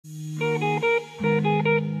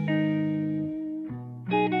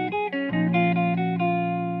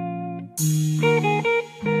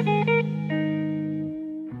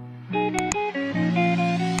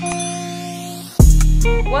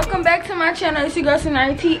channel. It's your girl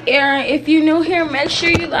Sonarity Aaron. If you're new here, make sure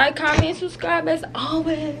you like, comment, subscribe as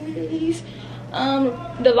always.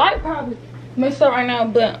 The light probably messed up right now,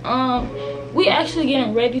 but we actually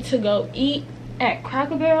getting ready to go eat at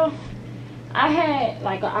Cracker Barrel. I had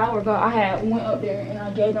like an hour ago, I went up there and I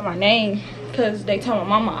gave them my name because they told my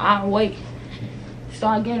mama I'll wait. So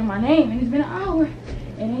I gave them my name and it's been an hour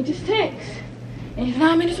and they just text and it's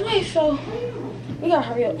 9 minutes away, so we gotta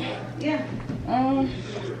hurry up. Yeah. I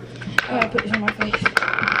gotta put this on my face.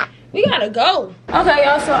 We gotta go. Okay,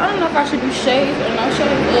 y'all, so I don't know if I should do shades or no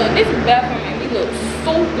shades. This is bathroom and we look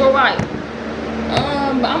super right.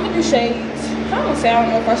 But I'm gonna do shades. I don't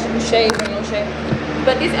know if I should do shades or no shades.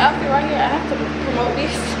 But this outfit right here, I have to promote this.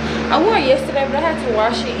 I wore it yesterday, but I had to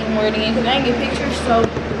wash it and wear it again because I didn't get pictures, so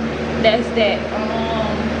that's that.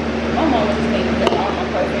 My mama just made me all my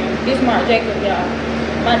perfume. This is Marc Jacobs, y'all.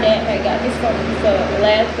 My dad had got this from me for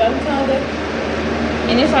last Valentine's Day.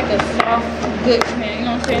 And it's like a soft, good smell, you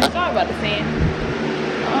know what I'm saying? Sorry about the fan. Do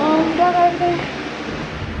I got everything?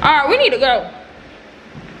 Alright, we need to go.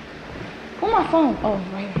 Where's my phone? Oh,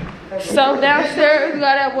 right here. So downstairs, we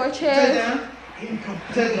got that boy Chaz. We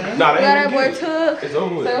got that boy Tug. It's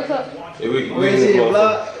over with. Say what's up. Where's it,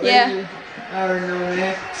 vlog? Yeah. I already know,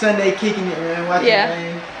 man. Sunday kicking it, man. Watching the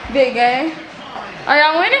game. Big game. Are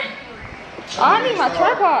y'all winning? Oh, I need my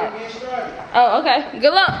tripod. Oh, okay.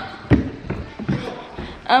 Good luck.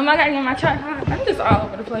 I gotta get my tripod. I'm just all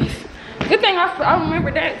over the place. Good thing I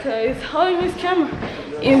remember that because holding this camera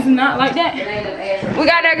is not like that. We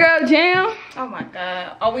got that girl Jam. Oh my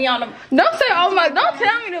God. Are we on the? Don't say oh my. Don't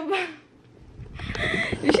tell me the.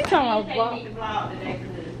 Is she talking about vlog?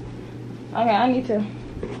 Okay, I need to.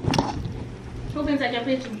 Who can take your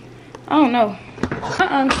picture? I don't know. I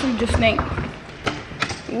honestly just think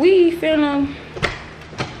we finna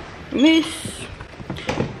miss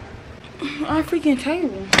our freaking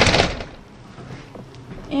table.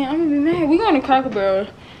 And I'm gonna be mad. We going to Cracker Barrel.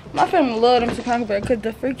 My family love them to Cracker Barrel because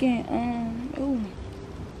the freaking ooh.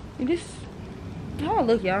 This how I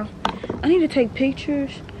look, y'all. I need to take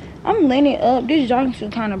pictures. I'm laying it up. This jogging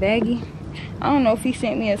suit kind of baggy. I don't know if he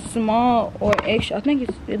sent me a small or extra. I think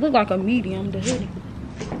it looked like a medium, the hoodie.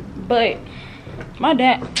 But my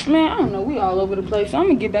dad, man, I don't know. We all over the place. So I'm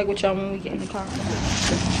gonna get back with y'all when we get in the car.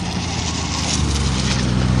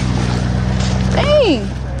 Dang.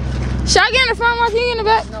 Should I get in the front while you get in the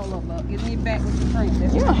back? No, look. Get me back with the drink.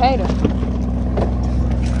 You a hater.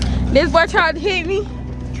 This boy tried to hit me.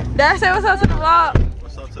 Did I say what's up to the vlog?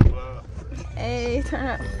 What's up to the vlog? Hey, turn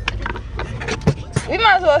up. We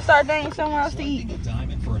might as well start dating somewhere else to eat.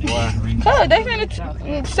 Why? Cause they finna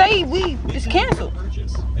say it's canceled.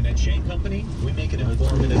 And at Shane Company, we make it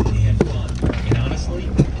informative and fun. And honestly,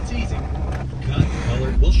 it's easy. Cut,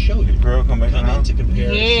 color, we'll show you. Girl, come back in to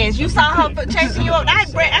compare. Yes, you saw her chasing you up. I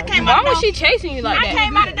came out. Why was she chasing you like that? I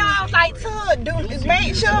came out the door. I was like, Tug, dude,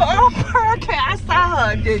 make sure. Okay, I saw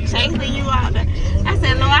her just chasing you out there. I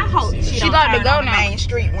said, no, I hope she don't like to turn go on now. Main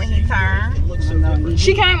Street when he turned.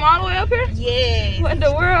 She came all the way up here? Yeah. What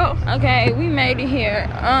the world? Okay, we made it here.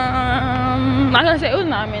 Like I said, it was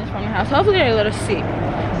 9 minutes from the house. Hopefully they let us sit.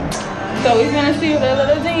 So we're gonna see if they let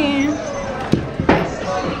us in.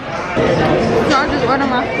 So I just ordered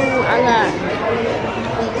my food. I got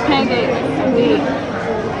pancakes with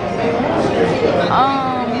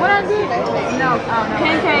what I did? No,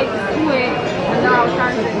 pancakes with no, I was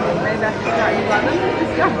trying to say maybe I should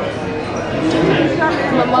start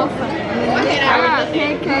mimosa. I got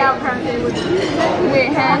pancakes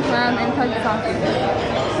with hash browns and turkey sausage.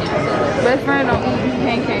 Best friend don't eat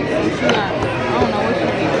pancakes, so she got, I don't know what she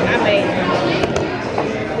eats. I made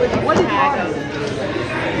What is it?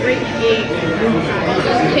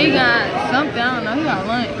 He got something, I don't know, he got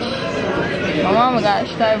lunch. My mama got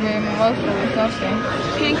strawberry mimosa or something.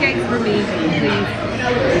 pancakes for me, please.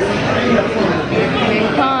 Big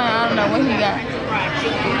Con, I don't know what he got.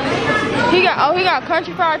 He got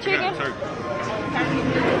country fried chicken?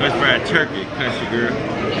 Let's fried turkey, country girl.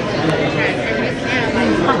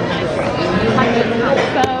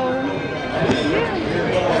 So, yeah.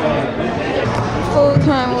 Food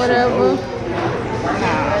time, whatever.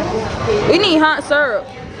 We need hot syrup.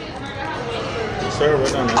 Syrup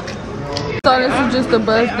right on there. So this is just a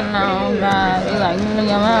busting on, God. They like in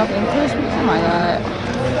your mouth and crispy. Oh my God.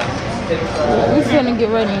 We finna get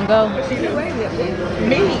ready and go.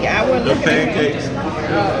 Me, I wasn't No looking at pancakes.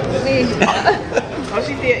 Oh,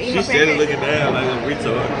 she still eating She's still looking down like a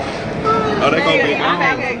retard. Oh, they gonna be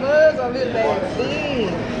pancake bugs on this baby.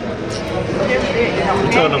 You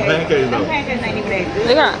told them pancakes though. Pancakes ain't even that good.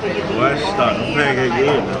 They got Why she thought them pancakes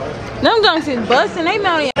good though? them junks is busting. They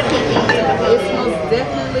melting. It's most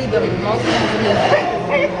definitely the most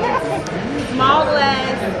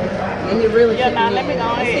And it really Yeah, now let me go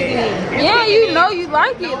ahead. Yeah, you know you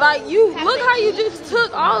like it. Like you look how you just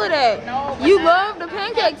took all of that. You love the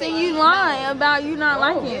pancakes and you lying about you not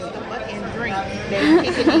liking it. Drink. They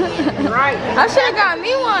kick it in. Right. I should have got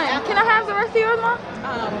me one. Can I have the rest of yours, Mom?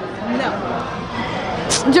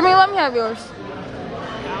 No. Jimmy, let me have yours.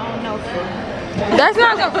 I don't know, sir. That's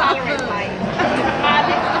not gonna Tolerance like.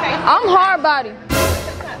 I'm hard body.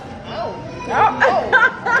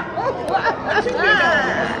 What you been doing?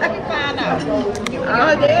 Let me find out.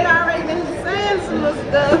 Oh, they had already been saying some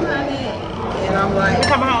stuff, honey. And I'm like, You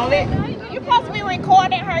coming home lit? You supposed to be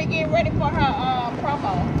recording her getting ready for her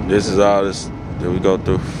promo. This is all this that we go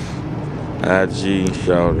through. IG,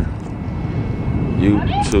 Shouter,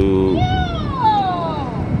 YouTube.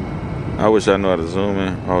 I wish I knew how to zoom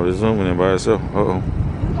in. Oh, it's zooming in by itself. Uh-oh.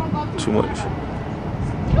 Too much.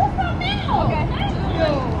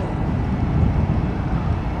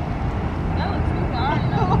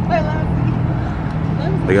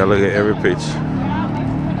 They gotta look at every picture.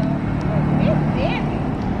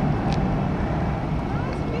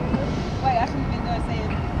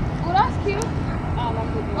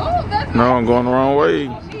 No, I'm going the wrong way.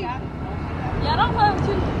 Yeah, don't play with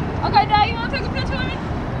you. Okay, Dad, you want to take a picture with me?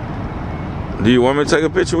 Do you want me to take a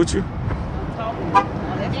picture with you?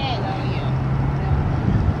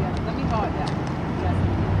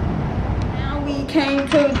 Now we came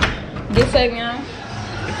to get Savion.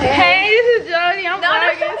 Hey, this is Jody. I'm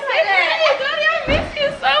vlogging. Hey, Jody, I miss you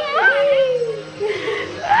so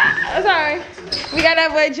much. Sorry. We got that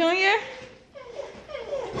boy Junior.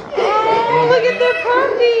 Oh, look at the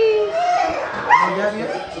puppies.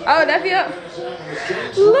 Oh, that's it.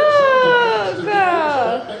 Look.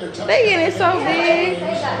 They getting so big.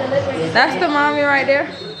 That's the mommy right there.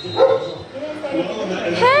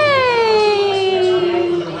 Hey.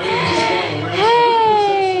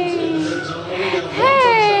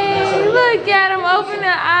 Hey. Look at them. Open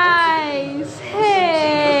their eyes.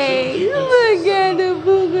 Hey. Look at the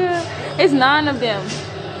booger. It's 9 of them.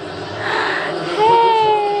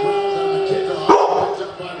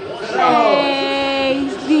 Hey,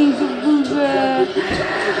 Stinky Booger.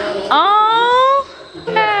 Oh,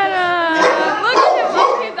 look at him. Look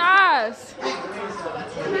at his eyes.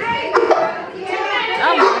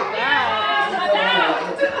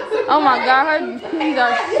 Oh my God, her teeth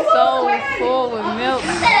are so full with milk.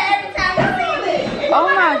 Oh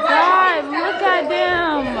my God, look at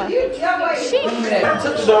them.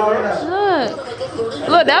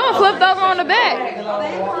 Look, that one flipped over on the back.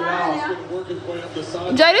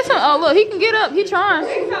 Jay, this one, oh look, he can get up, he trying.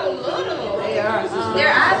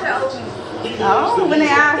 their eyes are open. Oh, when their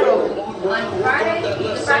eyes are open. On Friday?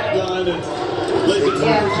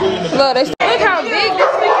 Look, look how big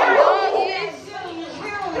this freaking dog is.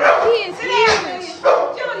 He is huge.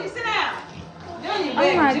 Junior, sit down.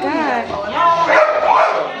 Oh my God.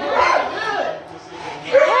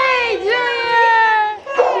 Hey, Junior.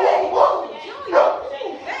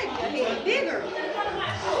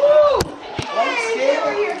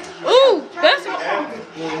 Ooh, that's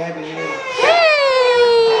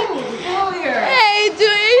Hey,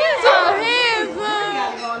 Junior, you're so handsome.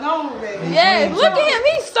 Yes, look at him,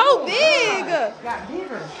 he's so big.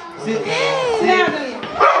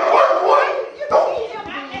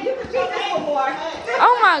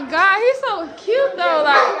 Oh my God, he's so cute though.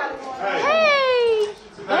 Like, hey,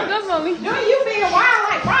 don't go for me. You being wild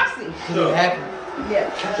like Roxy.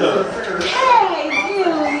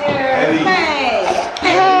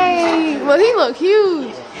 Hey, well he look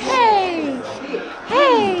huge. Hey.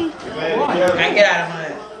 Can't get out of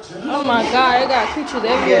mine. Oh my God, they got creatures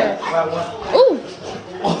everywhere. Ooh.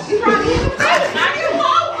 You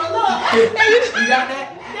got that?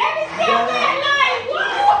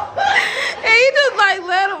 And he just like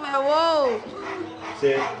let him at whoa.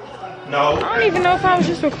 No. I don't even know if I was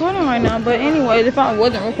just recording right now, but anyways, if I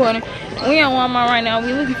wasn't recording, we at Walmart right now.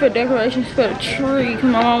 We looking for decorations for the tree. Cause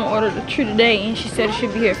my mom ordered the tree today, and she said it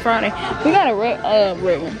should be here Friday. We got a red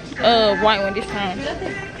one, white one this time.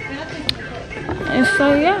 And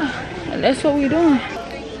so yeah, that's what we doing.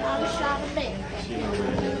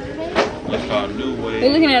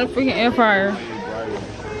 We're looking at a freaking air fryer.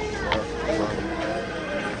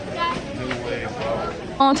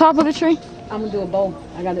 On top of the tree. I'm gonna do a bowl.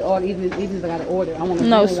 I got to order, even if I got to order. I want to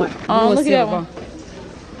No, so, look at that one.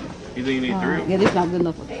 You think you need 3? Yeah, this is not good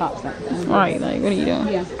enough for top. Right, like, what are you doing?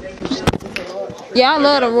 Yeah. Yeah, I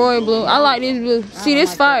love the royal blue. I like this blue. See,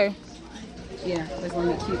 this fire. Yeah, that's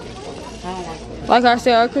gonna be cute. I don't like it. Like I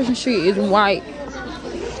said, our Christmas tree is white.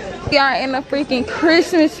 We are in the freaking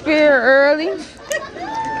Christmas spirit early.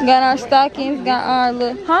 Got our stockings, got our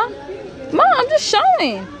little, huh? Mom, I'm just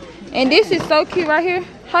showing. And this is so cute right here.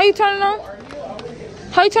 How you turn it on?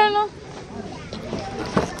 How you turn it on?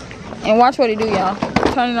 And watch what it do, y'all.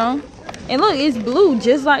 Turn it on. And look, it's blue,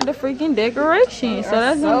 just like the freaking decoration. So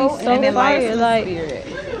that's gonna be so fire. Like,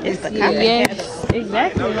 It's the yes,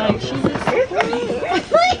 exactly. Like, she just.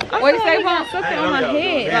 What do you say, Mom? Something on my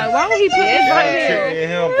head. Like, why would he put this right here?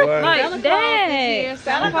 Like, Dad,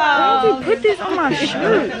 why would he put this on my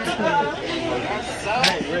shirt?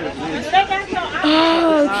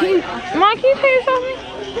 Oh, Mom, can you pay something?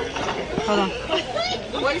 Hold on.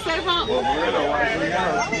 What do you say, Pump?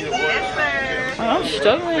 Yes, sir. I'm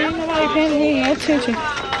struggling. Ain't nobody paying me no attention.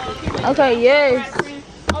 Okay, yes.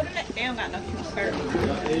 Oh, they don't got no cute skirt.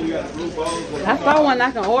 I saw one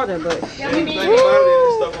I can order, but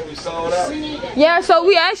Yeah, so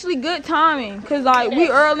we actually good timing, cause like we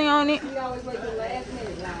early on it.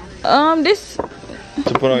 This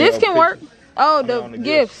can work. Oh, the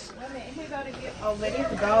gifts. oh, let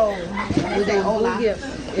it go. With that old gift,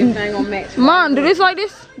 everything gonna match. Mom, do this like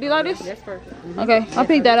this? Do you like this? That's perfect. Okay, I'll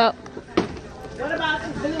pick that up. What about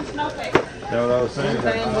some blue snowflakes? That's what I was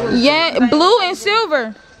saying. Yeah, blue and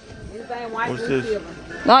silver. Anything white, What's blue, this? silver.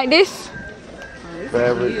 Like this.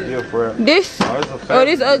 Fabric gift wrap. This. Oh, it's a Oh, fabric.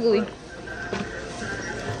 this ugly.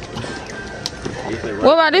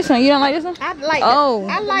 What about this one? You don't like this one? I like Oh.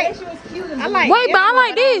 I like Wait, but I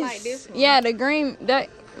like this. Yeah, the green. That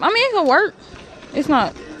I mean, it can work. It's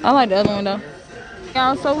not. I like the other one though.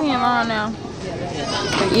 Y'all, so we in line now.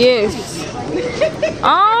 Yes.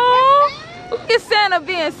 Oh, look at Santa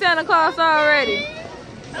being Santa Claus already.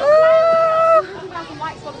 Ooh.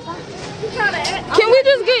 Can we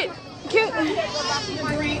just get?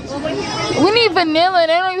 We need vanilla.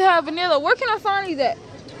 They don't even have vanilla. Where can I find these at?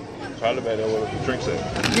 Probably better with a drink set.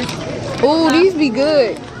 Ooh, these be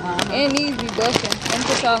good. And these be busting. Let me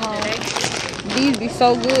put y'all on. These be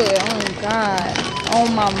so good. Oh God.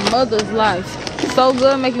 On my mother's life. So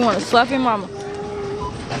good, make you want to slap your mama.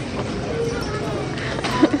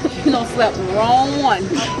 You don't slap the wrong one.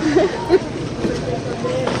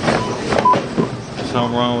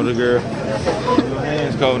 Something wrong with the girl. Your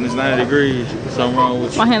hands cold and it's 90 degrees. Something wrong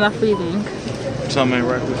with My you. hands are freezing. Something ain't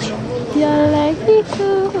right with you. Y'all like it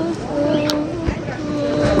too.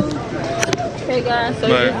 Okay guys, so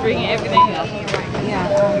Right. just bringing everything up. Yeah.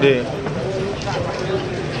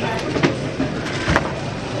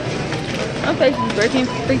 My face is breaking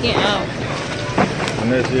freaking out.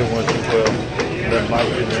 And that's it once you that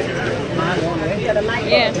might be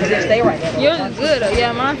Yeah. Stay right there. Yours is good though.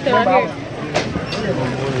 Yeah, mine stay right here.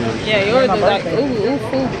 Yeah, yours is like ooh.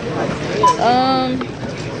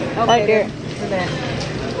 Right there.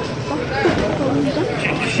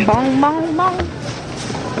 Bong bong bong.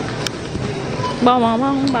 Bong bong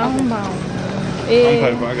bong bong bong. I'm Yeah.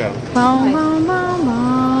 paper, I got it. Bong bong bong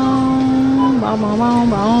bong. Bong bong bong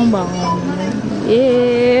bong bong.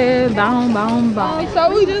 Yeah, bong bong bong. So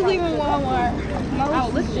we just leaving Walmart. Oh,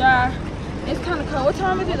 let's drive. It's kind of cold. What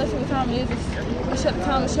time is it? Let's see what time it is. Let's shut the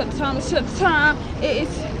time. Let's shut the time. Let's shut the time. It is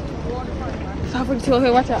 5:42.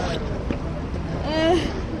 Okay, watch out.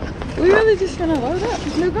 We really just gonna load up.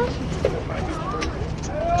 No go.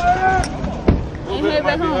 And head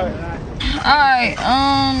back home. Alright,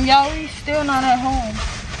 y'all, we still not at home.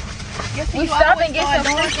 Yes, We you stop always and get start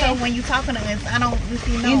some doing food. stuff when you talking to us. I don't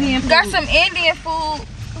see no Indian Got some Indian food.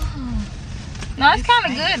 No, it's kind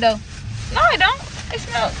of good though. No, it don't. It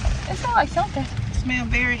smells like something. smell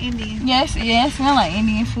very Indian. Yes, yeah, it smells like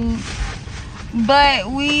Indian food. But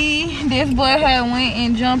this boy had went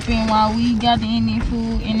and jumping while we got the Indian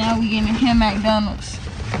food, and now we getting him McDonald's.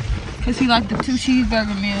 Cause he like the 2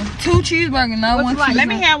 cheeseburger meal. 2 cheeseburger, not What's one it like? Let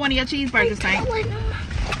me cheeseburger. have one of your cheeseburgers, Tank.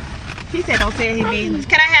 He said don't tell his business.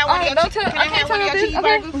 Can I have one of your don't tell. Can I I can't have one tell of you your this.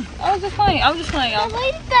 cheeseburgers? Okay. I was just playing, y'all.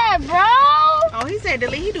 Delete that, bro. Oh, he said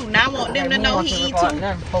delete. He do not want them to know he eat 2. He said he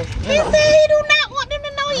do not want them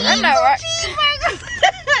to know he I eat 2 know, right? cheeseburgers.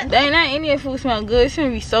 Dang, that Indian food smell good. It's gonna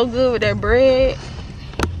be so good with that bread.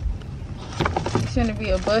 It's gonna be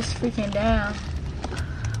a bust freaking down.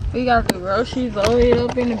 We got the groceries loaded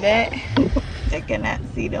up in the back. They cannot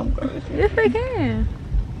see them groceries. Yes, they can.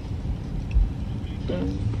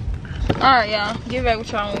 Alright, y'all. Get back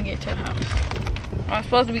with y'all when we get to the house. I'm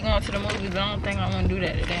supposed to be going to the movies, but I don't think I'm gonna do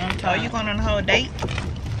that today. I'm Oh, tired. you going on a whole date?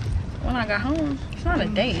 When I got home, it's not a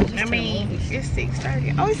date. It's just I to the mean, movies. it's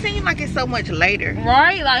 6:30. Oh, it seems like it's so much later.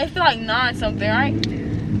 Right? Like, it's like 9 something, right? It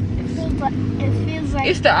feels like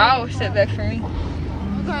It's the hour setback for me.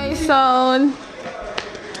 Okay, so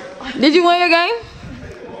did you win your game?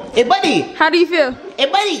 Hey, buddy. How do you feel? Hey,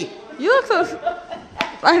 buddy. You look so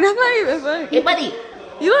like that's not even funny. Hey, buddy.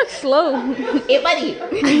 You look slow. Hey, buddy.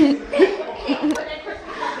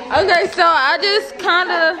 Okay, so I just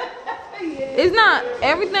kind of it's not,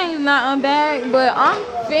 everything's not unbagged, but I'm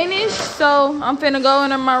finished, so I'm finna go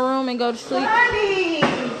into my room and go to sleep. Honey,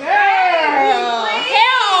 girl,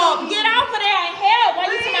 help! Get off of there and help. Why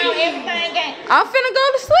you smile everything again? I'm finna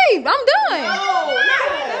go to sleep. I'm done. Oh,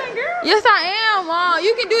 not girl. Yes, I am, Mom.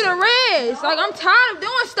 You can do the rest. Like, I'm tired of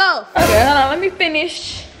doing stuff. Okay, hold on. Let me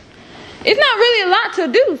finish. It's not really a lot to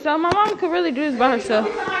do, so my mom could really do this by herself.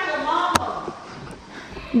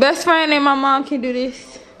 Best friend and my mom can do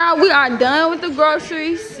this. We are done with the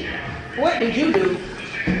groceries. What did you do?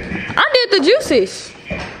 I did the juices.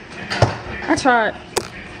 I tried.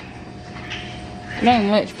 It ain't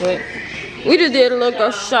much, but we just did a little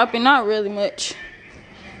grocery shopping. Not really much.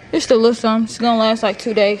 Just a little something. It's gonna last like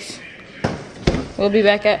 2 days. We'll be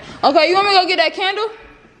back at. Okay, you want me to go get that candle?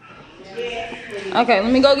 Okay,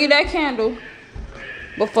 let me go get that candle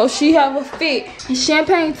before she have a fit.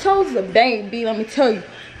 Champagne toast, baby. Let me tell you,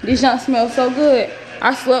 this junk smells so good.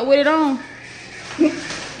 I slept with it on.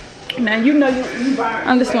 Now you know you bought.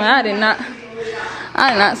 I'm just playing. I did not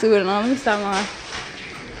sleep with it on. Let me stop lying.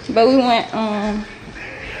 But we went.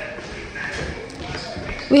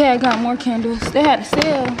 We had got more candles. They had a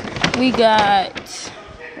sale. We got,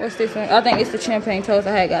 what's this one? I think it's the champagne toast.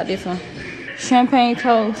 I had got this one. Champagne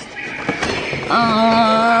toast.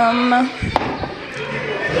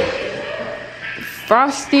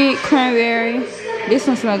 Frosted cranberry. This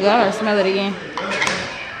one smells good. I gotta smell it again.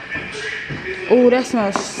 Oh, that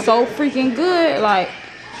smells so freaking good. Like,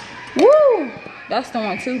 woo! That's the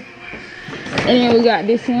one too. And then we got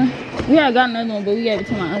this one. We had got another one, but we gave it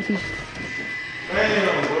to my auntie.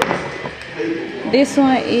 This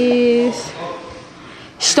one is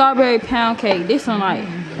strawberry pound cake. This one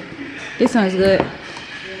is good.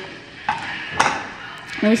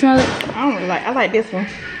 Let me smell it. I like this one.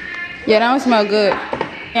 Yeah, that one smell good.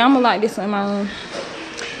 Yeah, I'm gonna like this one in my room.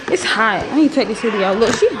 It's hot. I need to take this hoodie out.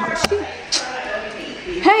 Look, she hot.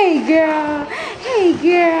 Hey girl. Hey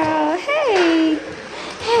girl. Hey.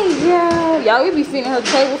 Hey girl. Y'all, we be feeding her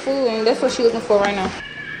table food and that's what she looking for right now.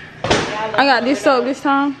 I got this soap this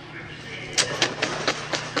time.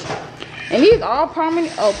 And these all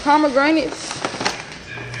pomegranates.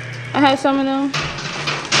 I had some of them.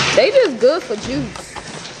 They just good for juice.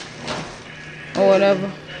 Or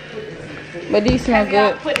whatever. But these smell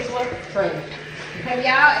good. Have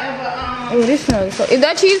y'all ever Oh, this smells so. Is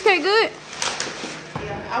that cheesecake good?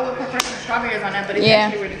 Yeah, I would prefer some strawberries on that, but it's Yeah.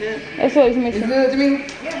 actually really good. That's what it's mixing. Good to me.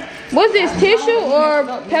 Yeah. What's this, tissue or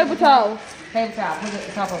paper towels? Paper towel. Put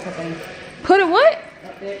it top of the Put it what?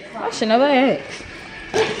 I should never ask.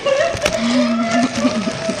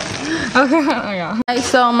 Okay,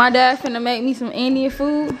 so my dad finna make me some Indian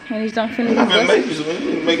food, and he's not finna I'm gonna make you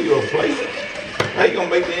some. Make you a plate. How you gonna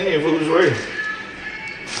make the Indian food is ready?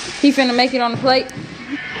 He finna make it on the plate.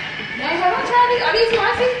 Are these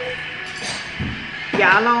spicy?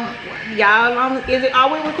 Y'all on, are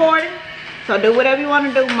we recording? So do whatever you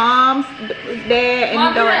want to do, moms, dad,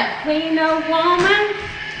 and daughter. Clean up woman.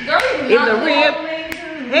 Girl, It's a rib.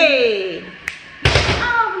 Hey.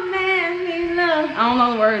 Oh man, me love. I don't know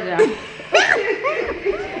the words now.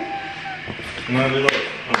 No, they don't.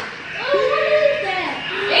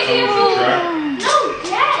 Indian food. No,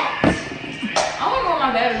 that. I wanna go with my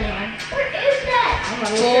battery man. What is that?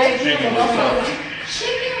 Chicken with sauce.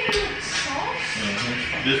 Chicken with sauce?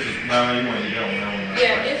 This is now you want to get one.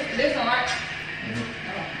 Yeah, this one right.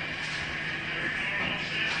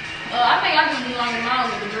 I think I can do long and mild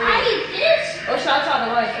with the bread. I eat this. Or should I try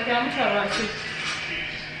the rice? Okay, I'm gonna try the rice too.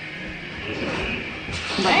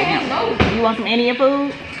 Man, no. You want some Indian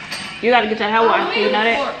food? You gotta get your hair washed. You know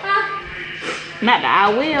that? Not that I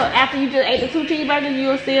will. After you just ate the 2 cheeseburgers,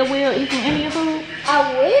 you still will eat some Indian food? I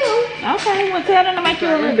will. Okay, well tell them to make you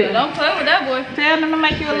a little bit. Don't play with that boy. Tell them to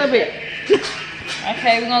make you a little bit.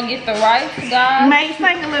 Okay, we're gonna get the rice, guys. Make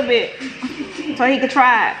Snake a little bit. So he could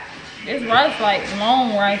try it. This rice like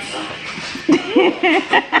long rice. You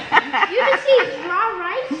just eat raw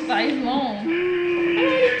rice? Like it's long.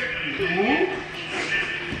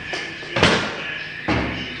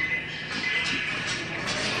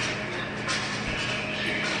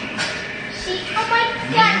 See, oh my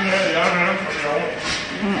God.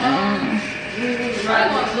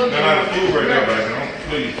 They're not a food right there, but don't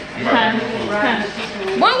please.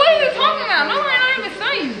 What are you talking about? No, I don't even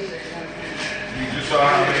say you. You just saw how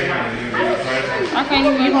many times I can't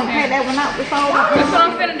even. You gonna pay that one out before? That's what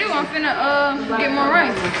I'm finna do. I'm finna get more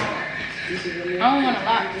rice. I don't want a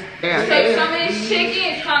lot. Take some of this chicken.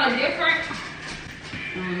 It's kind of different.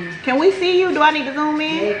 Can we see you? Do I need to zoom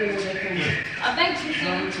in? I think you see.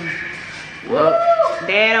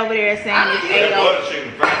 Dad over there saying it's butter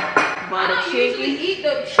chicken. I butter don't chicken. usually eat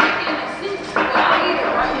the chicken and soup, but I eat it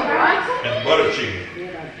right with rice.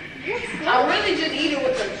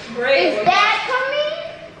 bread. Is that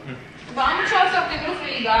coming? But I'm gonna try something new for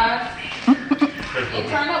you guys. It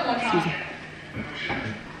turned up one time.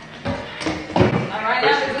 Alright,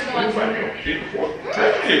 now this is one.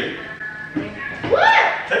 What?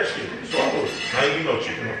 Text you. Swallow it. I ain't eat no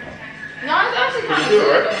chicken. No, it's actually kind of good,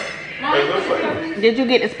 good. right? Mom, Hey, good flavor. Did you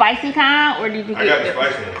get the spicy kind or did you I get got the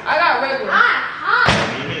spicy one. I got regular.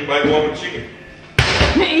 You like one with chicken?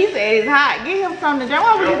 He said it's hot. Get him some to drink.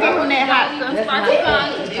 Why would you give him that hot stuff? Spicy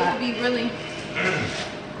kind, it would be really.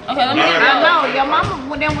 Okay, let me get I know, your mama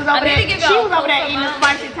when them was over there. She was over there eating the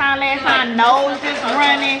spicy time last time, nose just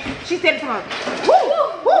running. She said to her,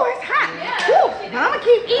 woo, woo, it's hot. Woo, but I'm gonna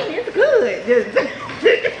keep eating, it's good. Just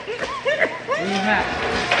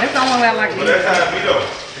That's the only way I like But it. that's how it be though.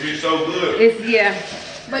 It's so good. It's, yeah.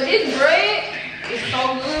 But this bread is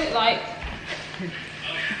so good, like.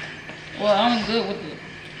 Well, I'm good with it.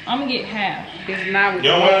 I'm gonna get half. It's not with You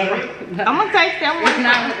the don't want long to rice. drink? I'm gonna taste them. It's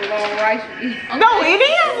not with the long rice. No, it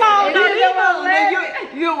is long. It No, is it is long.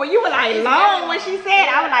 long. You were like long when she said.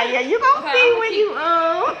 I was like, yeah, you gonna Okay, see I'm when gonna you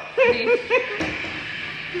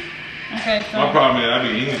Okay, My so. problem is I be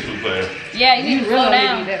eating too fast. Yeah, you need to slow Really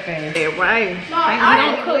down. eat that fast. Yeah, right. We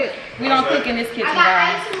don't cook. We don't cook in this kitchen, I got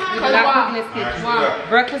guys. ice in my We Cause do not why? cook in this kitchen.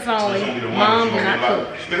 Breakfast only. It's gonna be the one Mom that's do gonna not be cook.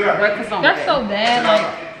 like- Spit it out. Breakfast only. That's so bad,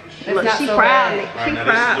 like. That's Look, not she so proudly. bad. All She right, now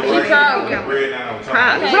this is proudly. the rice. proud. The bread now. I'm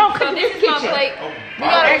Proudly. talking We don't So cook in this this is my kitchen. plate. about. You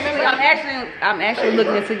gotta Actually, remember. I'm actually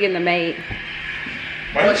looking into getting it made.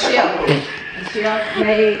 Michelle.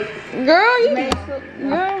 Made. Girl, you.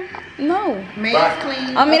 Girl, no. Made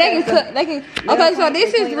clean. I mean, they can cook. They can. Okay, so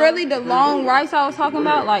this is really the long rice I was talking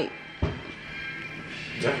about. Like,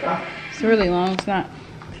 it's really long. It's not.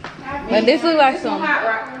 But this looks like some.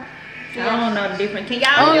 I don't know the difference. Can y'all?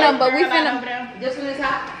 I don't know, but we finna. This one is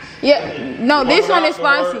hot. Yeah. No, this one is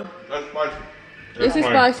spicy. That's spicy. This is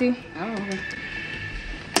spicy.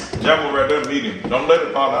 Jumbo right there, medium. Don't let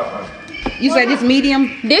it fall out. You said this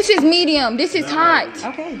medium? This is medium. This is hot.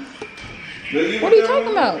 Okay. What are you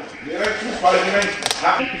talking about? Yeah, that's too spicy. It ain't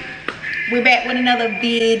hot. We're back with another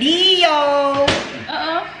video.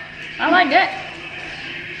 I like that.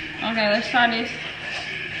 Okay, let's try this.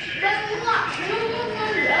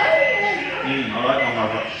 I like on my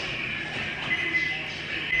rice.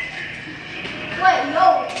 Wait, no,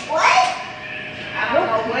 what? I don't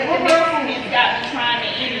know what the Mexicans got me trying the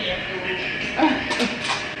Indian food.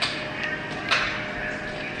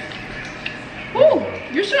 Ooh,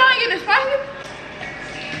 you sure I ain't get this spicy?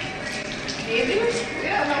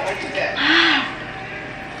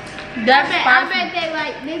 That's I spicy. bet they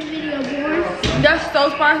like this video more. That's so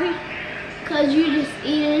spicy. Cause you just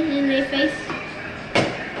eat it in their face.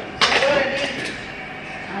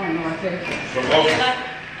 I don't know. I said. Samosa.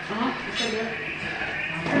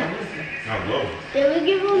 I love it. They would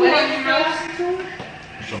give them more.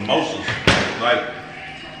 Samosas. Like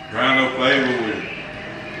ground up flavor with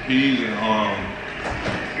peas and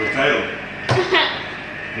potato.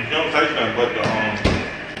 You don't taste nothing but the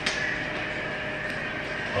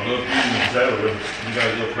a little peas and potato. Really. You got a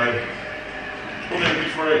little flavor. Put in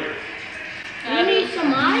beef bread. You need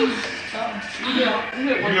some ice? You got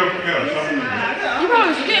something. You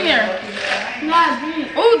probably should get in there. No, I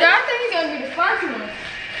didn't. Ooh, that I think it's gonna be the spicy one.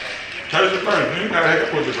 Taste it first. You gotta have it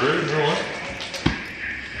with the bread. You know what?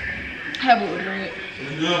 Have it with bread.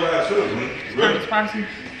 It's good by itself, man. It's Really. spicy.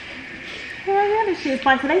 Hell yeah, this shit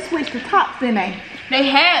spicy. They switched the tops, didn't they? They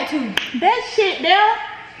had to. That shit there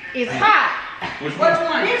is hot. Which Which one?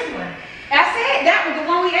 one? This one. I said that was the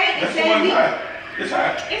one we ate. It That's the said one meat. hot. It's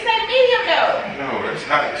hot. It said medium though. No, that's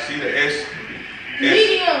hot. See the S?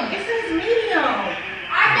 Medium. It says medium.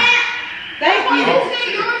 Thank you. Oh.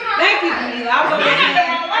 Thank you, Camila. I was I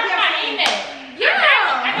like, gotta eat that. Yeah.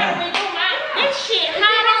 I gotta redo mine. This shit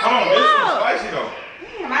hot as Hold on, this fuck. one's spicy though.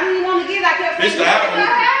 damn, I didn't even want to get it. I kept It's saying, the hot "What the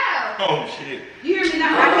one. hell?" Oh shit. You hear me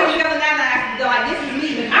now? I kept yelling down there. I go like, this is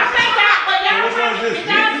medium. I think y'all, but So y'all which one is this?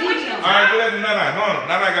 Medium. Alright, do that to Nana. No,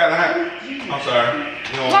 Nana got the hot. I'm sorry.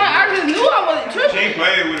 You know, Like, I just knew I wasn't she tripping. ain't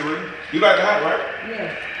playing with it, really. You like the hot, right?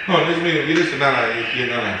 Yeah. Hold on, this medium. Get this to Nana. Get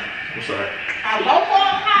Nana. I'm sorry. a low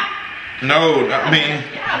boil hot. No, I mean,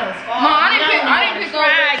 Y'all done spoiled. No, I didn't pick over.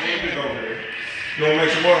 you pick over there. You wanna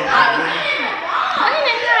make some more? I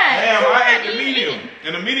didn't hot. Damn, I ate the medium.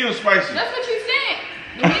 And the medium spicy. That's what you said.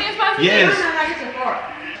 The medium spicy. Yes.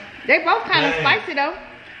 They both kind of spicy though.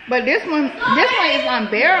 But this one is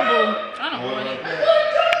unbearable. I don't want it.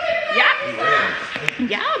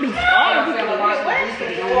 Y'all be starving.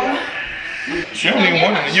 She don't even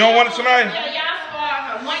want it. You don't want it tonight? Yeah, y'all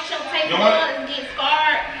scarred. Once your taste You want it? buds get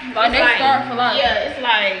scarred, Like, they scarred for life. yeah, it's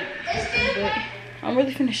like I'm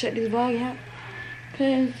really finna shut this vlog out.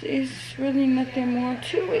 because it's really nothing more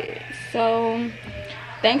to it. So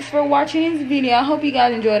thanks for watching this video. I hope you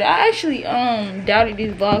guys enjoyed it. I actually doubted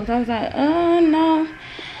these vlogs. I was like, no,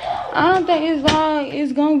 I don't think this vlog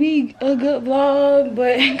is gonna be a good vlog,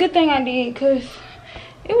 but good thing I did because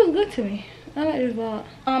it was good to me. I like this vlog.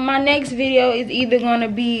 My next video is either gonna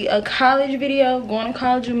be a college video, going to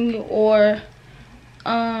college with me, or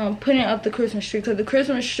putting up the Christmas tree, because the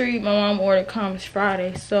Christmas tree my mom ordered comes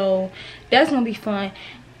Friday, so that's gonna be fun.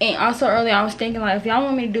 And also earlier I was thinking, like, if y'all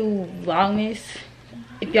want me to do vlogmas,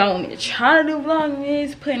 if y'all want me to try to do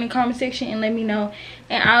vlogmas, put in the comment section and let me know,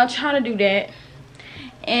 and I'll try to do that.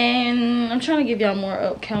 And I'm trying to give y'all more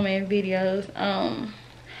upcoming videos.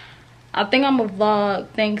 I think I'm gonna vlog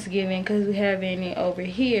Thanksgiving because we having it over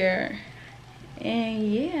here.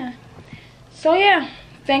 And yeah, so yeah,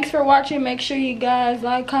 thanks for watching. Make sure you guys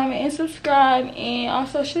like, comment, and subscribe, and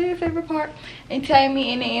also share your favorite part and tag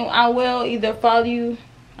me, and then I will either follow you,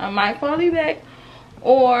 I might follow you back,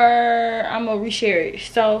 or I'm gonna reshare it.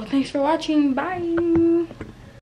 So thanks for watching. Bye.